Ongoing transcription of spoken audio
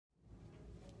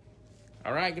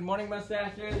All right, good morning,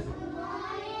 mustaches. Good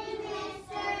morning,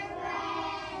 Mr.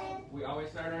 Red. We always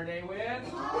start our day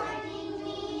with Morning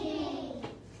meeting.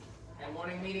 And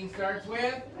morning meeting starts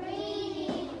with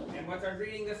Reading. And what's our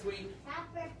greeting this week? Tap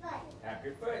your foot. Tap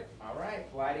your foot. All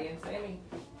right, Vladdy and Sammy.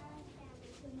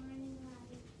 Good morning,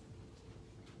 Robbie.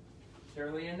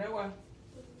 Shirley and Noah.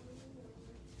 Good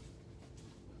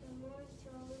morning,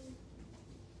 Charlie.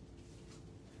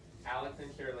 Alex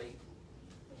and Shirley.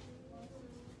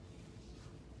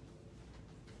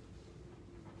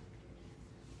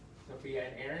 Sophia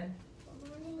and Aaron. Good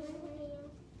morning,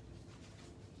 William.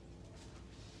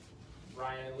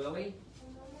 Brian and Lily.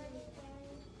 Good morning,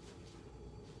 Brian.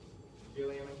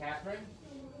 Julian and Catherine.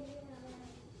 Good morning,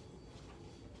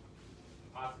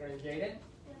 Oscar and Jaden.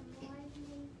 Good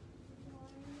morning.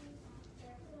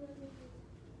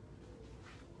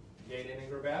 Jaden and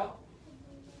Gravel.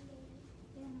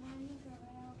 Good morning,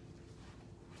 Gabriel.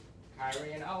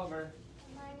 Kyrie and Oliver.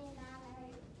 Good morning,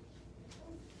 Valerie.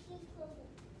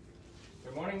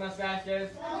 Good morning, mustaches.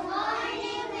 Good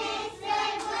morning,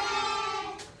 Mr.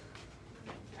 Glenn.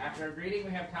 After a greeting,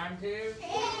 we have time to Here.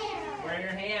 wear your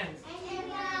hands. And your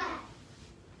gut.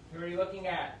 Who are you looking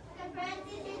at? The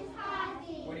president's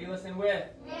hobby. What do you listen with?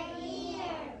 Their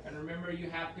ear. And remember, you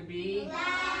have to be.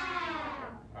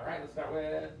 Loud. All right, let's start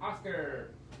with Oscar.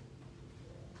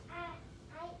 I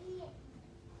eat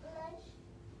lunch.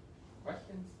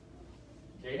 Questions?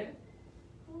 Jaden?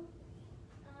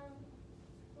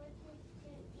 What did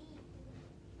you eat?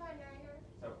 Banana.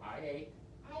 So I ate.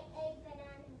 I ate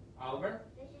banana. Oliver?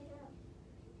 This is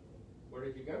Where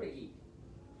did you go to eat?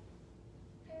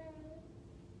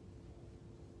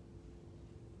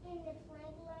 in the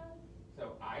playground. So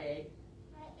I ate.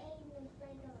 I ate in the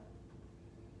playground.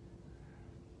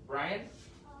 Brian?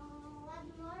 What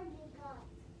more you got?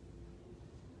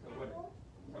 So what? Apple.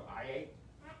 So I ate.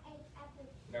 I ate apple.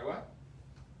 Noah?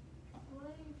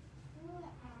 Green fruit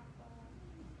apple.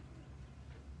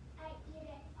 I eat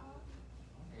it all.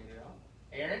 Ate it all.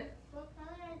 Aaron? What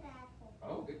color is the apple?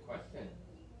 Oh, good question.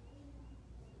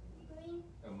 Green.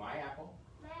 So my apple.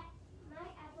 My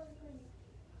apple is green.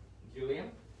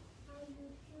 Julian? I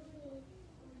usually do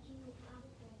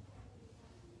apple.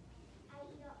 I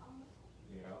eat it all.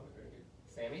 You know, very good.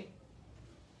 Sammy?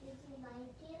 Did you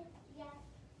like it? Yes.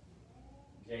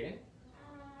 Jaden?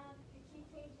 Did you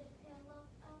take the pillow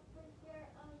up with your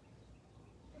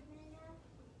banana?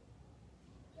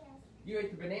 Yes. You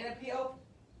ate the banana peel?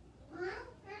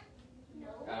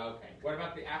 No. Okay. What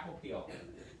about the apple peel?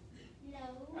 No.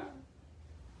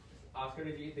 Oscar,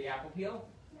 did you eat the apple peel?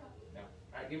 No. No.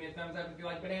 All right, give me a thumbs up if you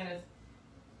like bananas.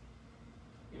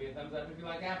 Give me a thumbs up if you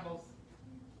like apples.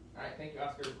 All right, thank you,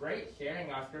 Oscar. Great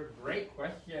sharing, Oscar. Great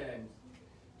questions.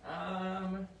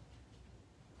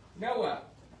 Noah.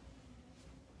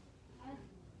 I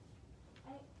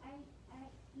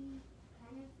eat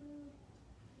kind of food.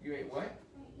 You ate what? I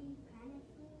eat kind of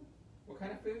food. What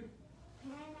kind of food?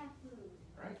 Kind of food.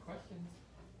 All right, questions.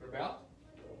 Rebel?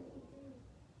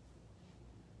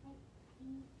 I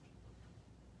eat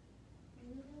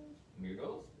noodles.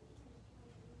 Noodles.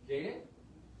 Jaden?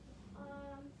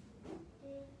 Did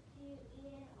you eat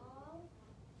it all?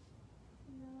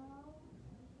 No.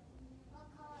 What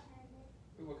color are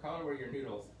they? Ooh, what color were your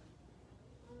noodles?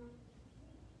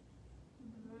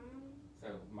 Brown. So,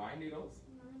 my noodles.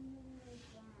 Mine is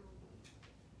brown.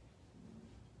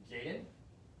 Jaden?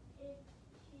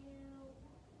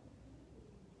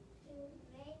 Did you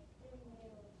make the noodles?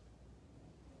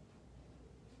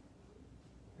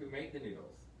 Who made the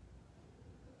noodles?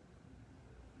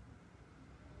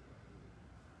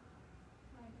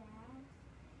 My dad.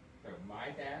 So, my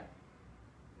dad.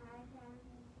 My dad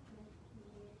made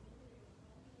noodles.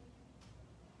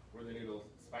 Were the noodles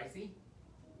spicy?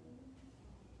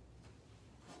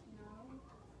 No.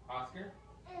 Oscar?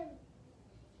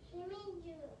 You mean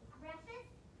you breakfast?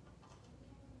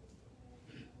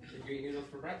 Did you eat noodles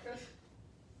for breakfast?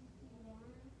 Yeah.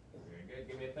 Very good.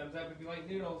 Give me a thumbs up if you like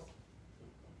noodles.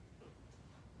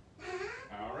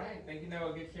 All right. Thank you,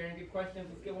 Noah. Good sharing, good questions.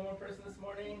 Let's get one more person this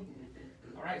morning.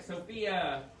 All right,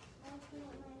 Sophia. I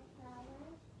plant my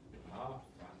flowers. Oh,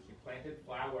 she planted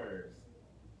flowers.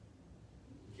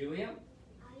 Julian?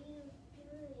 Are you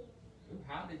doing? Ooh,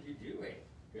 how did you do it?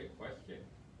 Good question.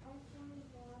 I found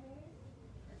water.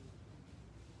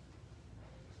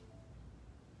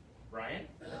 Brian?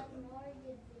 What more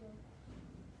did you do?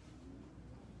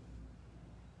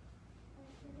 I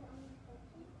put it on the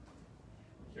button.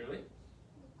 Shirley?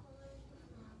 What color is the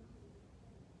flower?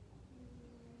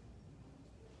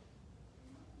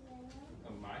 Yellow.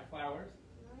 Oh, my flowers.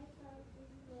 My flower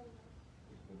is yellow.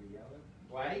 Which will be yellow.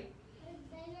 Vladdy? Is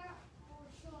bigger or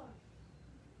short?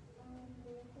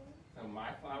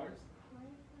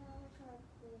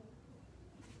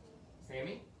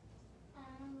 Sammy?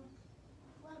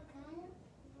 What kind of,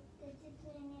 is it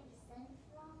plant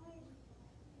sunflowers?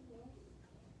 Yes.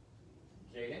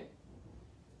 Jaden?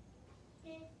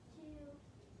 It's to,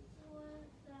 what,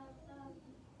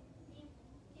 do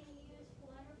you use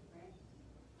water first?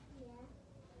 Yeah.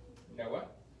 Noah?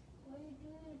 What are you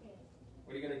doing with it?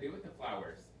 What are you going to do with the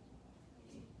flowers?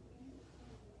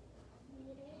 Feed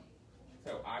it.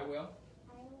 So I will.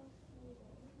 I will feed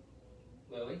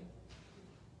it. Lily?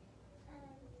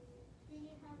 Do you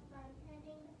have fun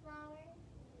planting the flowers?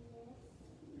 Yes.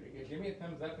 Very good. Give me a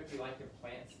thumbs up if you like to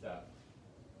plant stuff.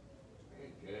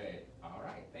 Very good. All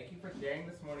right. Thank you for sharing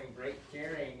this morning. Great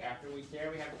sharing. After we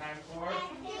share, we have time for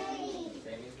Activity.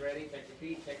 Sammy's ready. Check your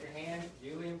feet. Check your hands.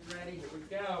 Julian's ready. Here we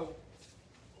go.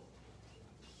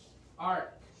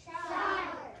 Arc.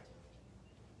 Shark.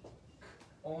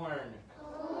 Orn.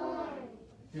 Corn.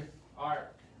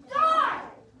 Arc. Dark.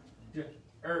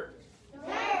 Ert. Dirt.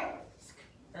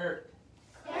 Ert.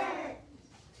 Dirt.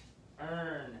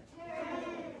 Earn.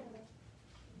 Turn.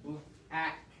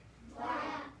 Ack.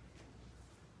 Black.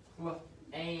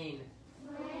 Ain.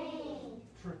 Rain.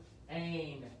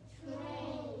 Ain.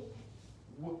 Train.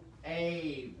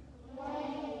 Abe.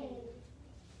 Wave.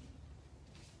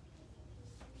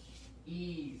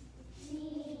 Ease.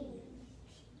 Sneeze.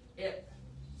 Ip.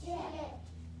 Chip.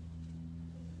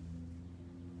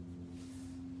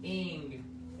 Ing.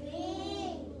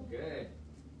 Ring. Good.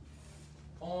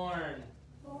 Orn.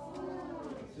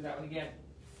 Born. Let's do that one again.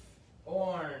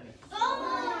 Orn.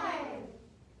 Born.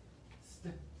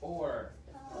 Or.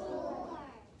 Or.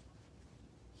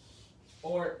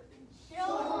 Ort.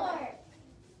 Short.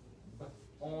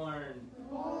 Orn.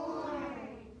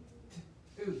 Born.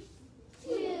 Ood.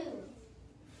 Two.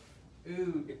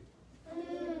 Ood.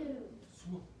 Food.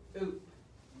 Oot.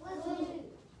 Wood.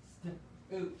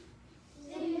 Oot.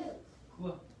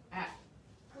 Soup. App.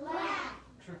 Clap.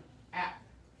 App. Trap. App.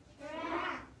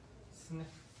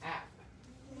 Nap.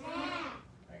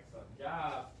 Excellent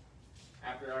job.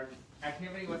 After our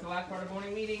activity, what's the last part of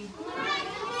morning meeting?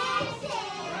 Imagination.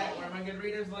 All right, where are my good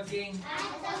readers looking?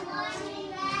 At the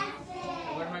morning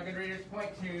And what do lesson. my good readers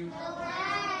point to? The word.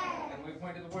 And when we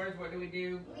point to the words, what do we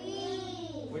do?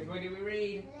 Read. Which way do we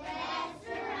read? Left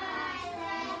to right,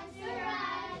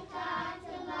 top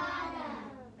to bottom.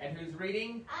 And who's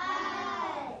reading?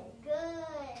 I.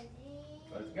 Good.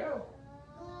 Let's go.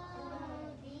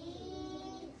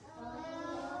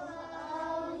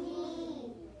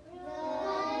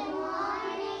 Good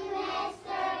morning,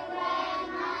 Mr.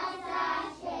 Grandma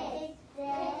Sausage.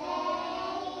 Today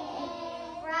is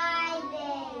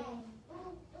Friday.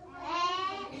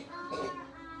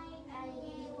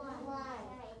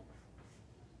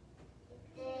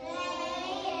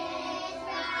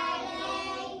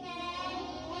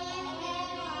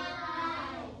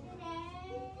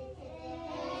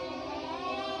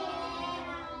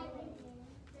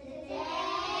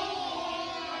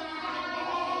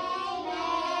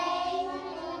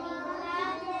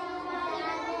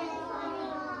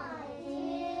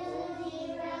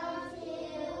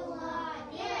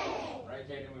 All right,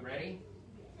 Jaden, we ready?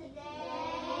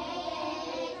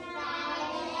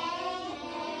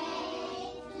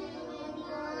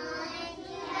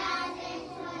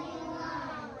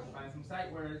 Let's find some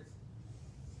sight words.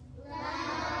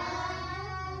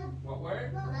 What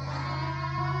word?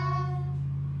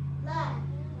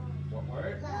 What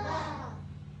word?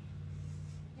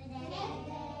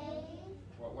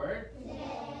 What word?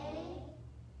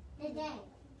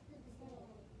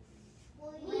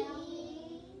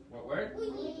 What word?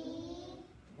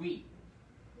 Wheat.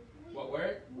 What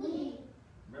word?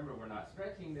 Remember, we're not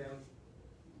stretching them.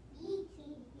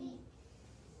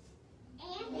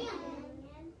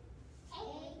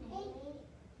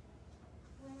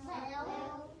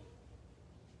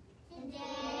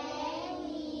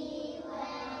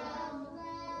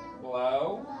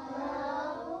 Blow.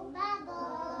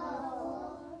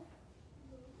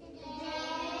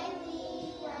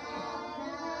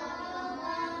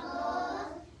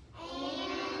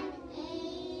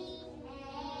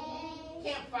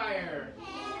 Campfire.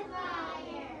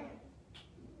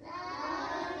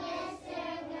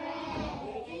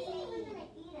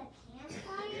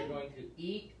 You're going to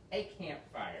eat a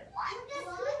campfire.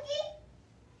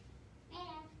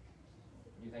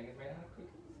 You think it's made out of cookies?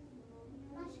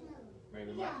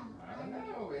 Maybe not. I don't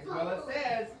know. It's well it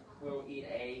says. We'll eat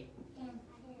a.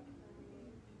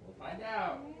 We'll find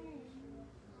out.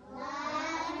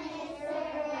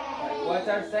 What's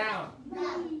our sound?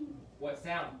 What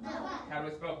sound? How do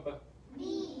we spell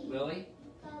b? Lily?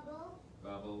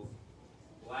 Bubbles.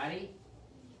 Laddie?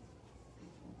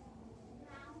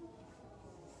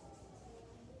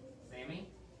 Sammy?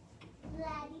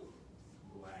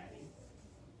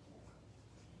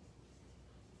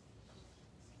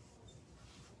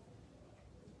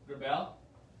 Bell?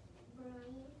 Brian.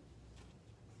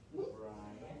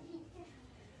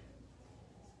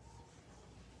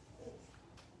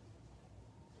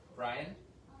 Brian. Brian?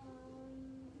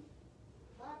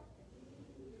 What?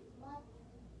 What?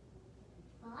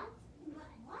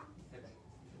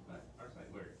 Our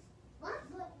side word. What?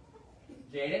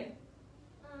 Jaden?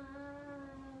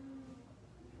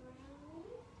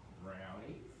 Brownie.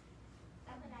 Brownies.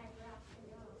 That's what I brought to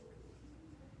know.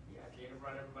 Yeah, Jaden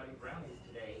brought everybody brownies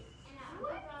today. And I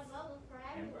brought bubbles for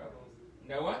And everyone. bubbles.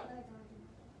 Noah?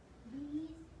 Bees.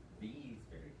 Bees.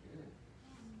 Very good.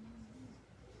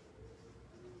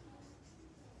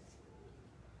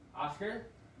 Oscar?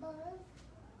 Buzz.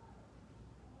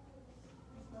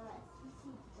 Buzz. You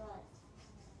see buzz.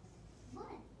 Buzz.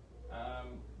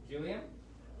 Julian?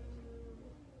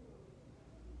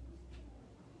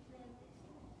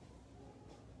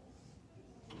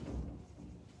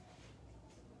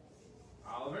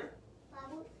 Oliver?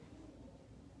 Bubbles.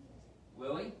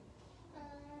 Willie?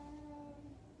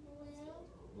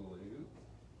 Blue. Blue.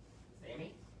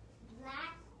 Sammy?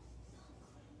 Black.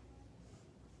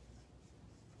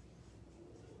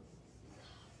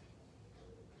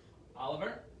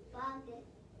 Oliver? Bucket.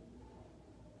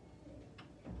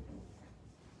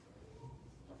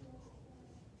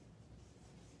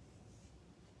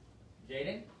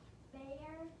 Jaden?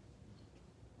 Bear.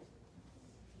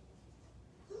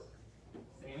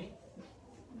 Sammy?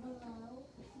 Blow.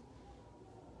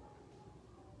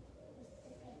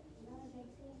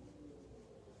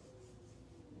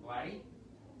 Vladdy?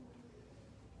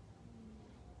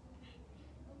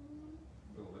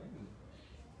 Balloon.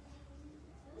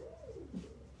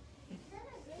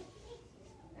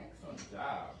 Excellent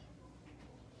job.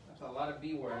 That's a lot of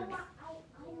B words.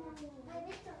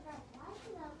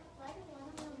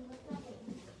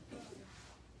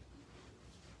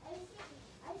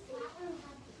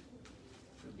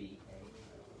 The B,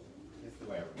 A. Just the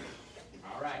way everybody.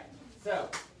 All right. So,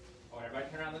 I want everybody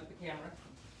to turn around and look at the camera.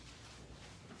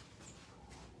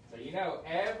 So you know,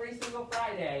 every single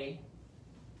Friday,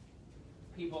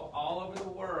 people all over the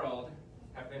world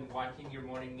have been watching your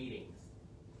morning meetings.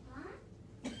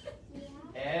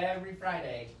 Every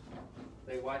Friday,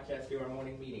 they watch us do our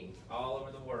morning meetings all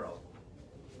over the world.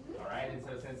 All right, and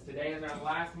so since today is our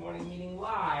last morning meeting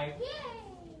live,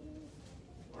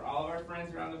 for all of our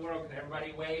friends around the world, can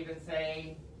everybody wave and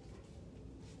say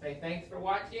thanks for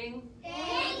watching?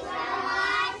 Thanks for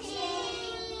watching.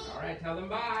 All right, tell them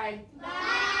bye. Bye.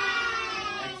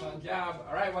 Excellent job.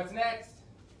 All right, what's next?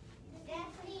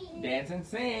 Dancing. Dance and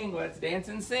sing. Let's dance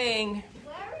and sing.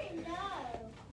 Where